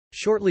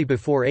shortly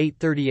before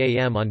 8:30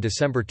 a.m. on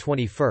December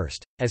 21,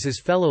 as his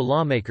fellow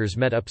lawmakers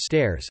met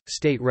upstairs.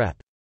 State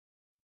Rep.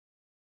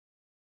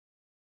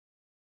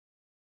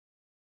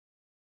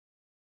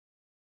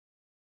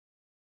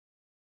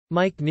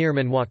 Mike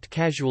Nearman walked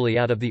casually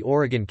out of the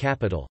Oregon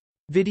Capitol.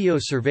 Video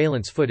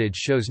surveillance footage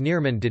shows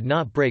Nearman did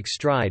not break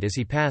stride as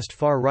he passed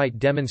far-right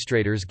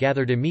demonstrators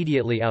gathered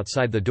immediately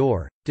outside the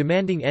door,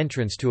 demanding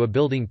entrance to a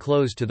building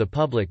closed to the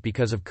public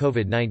because of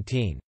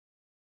COVID-19.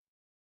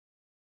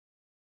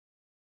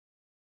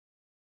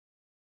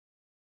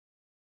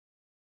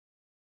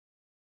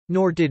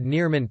 Nor did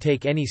Nearman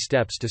take any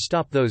steps to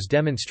stop those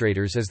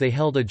demonstrators as they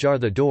held ajar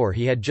the door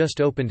he had just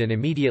opened and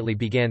immediately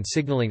began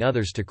signaling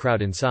others to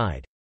crowd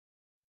inside.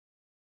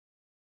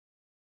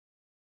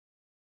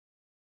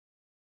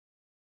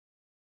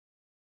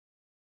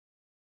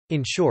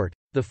 In short,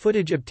 the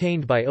footage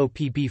obtained by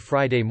OPB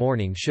Friday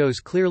morning shows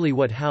clearly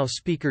what House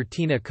Speaker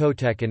Tina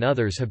Kotek and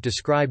others have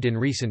described in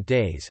recent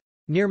days: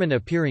 Nearman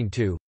appearing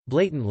to,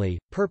 blatantly,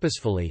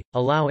 purposefully,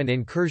 allow an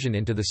incursion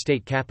into the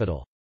state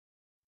capitol.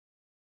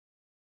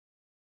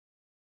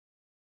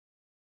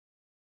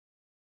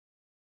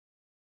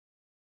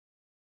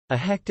 A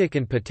hectic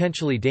and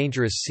potentially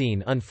dangerous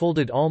scene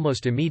unfolded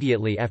almost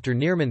immediately after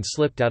Nearman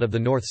slipped out of the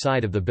north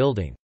side of the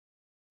building.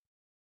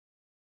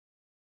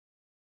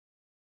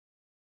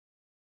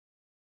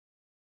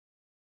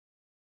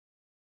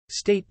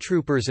 State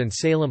troopers and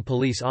Salem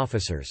police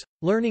officers,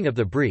 learning of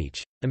the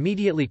breach,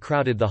 immediately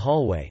crowded the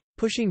hallway,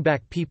 pushing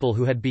back people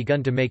who had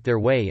begun to make their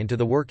way into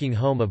the working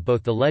home of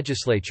both the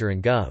legislature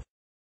and Gov.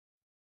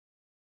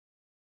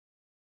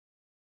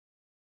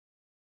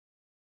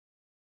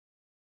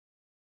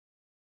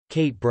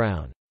 Kate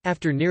Brown.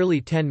 After nearly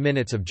 10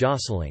 minutes of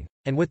jostling,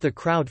 and with the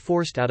crowd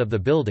forced out of the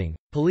building,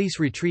 police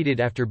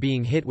retreated after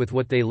being hit with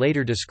what they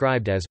later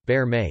described as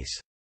bear mace.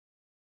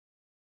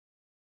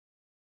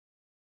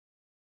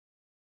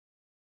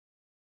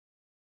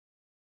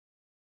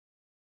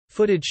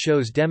 Footage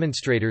shows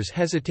demonstrators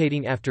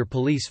hesitating after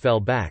police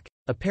fell back,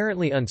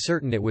 apparently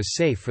uncertain it was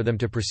safe for them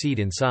to proceed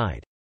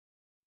inside.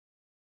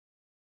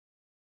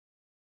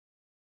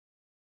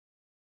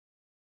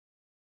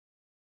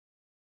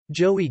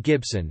 Joey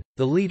Gibson,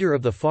 the leader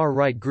of the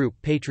far-right group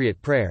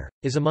Patriot Prayer,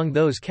 is among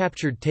those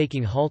captured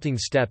taking halting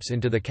steps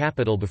into the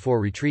Capitol before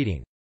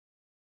retreating.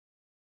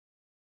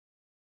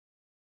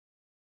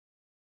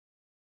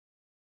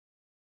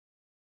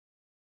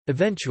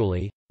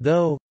 Eventually,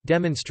 though,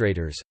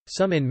 demonstrators,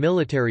 some in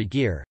military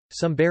gear,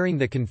 some bearing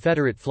the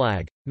Confederate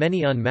flag,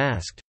 many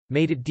unmasked,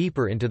 made it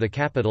deeper into the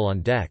Capitol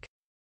on deck.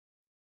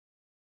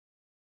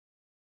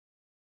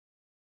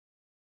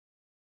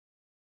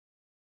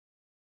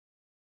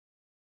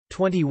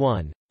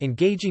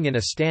 Engaging in a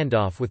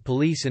standoff with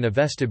police in a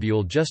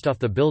vestibule just off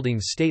the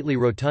building's stately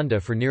rotunda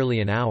for nearly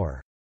an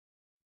hour.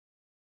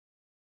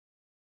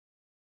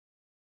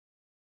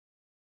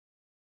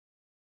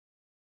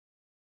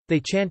 They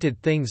chanted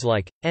things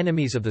like,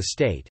 "Enemies of the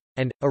state,"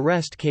 and,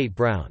 "Arrest Kate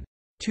Brown."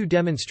 2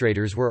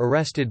 demonstrators were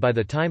arrested by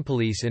the time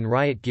police in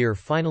riot gear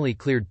finally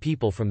cleared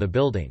people from the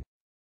building.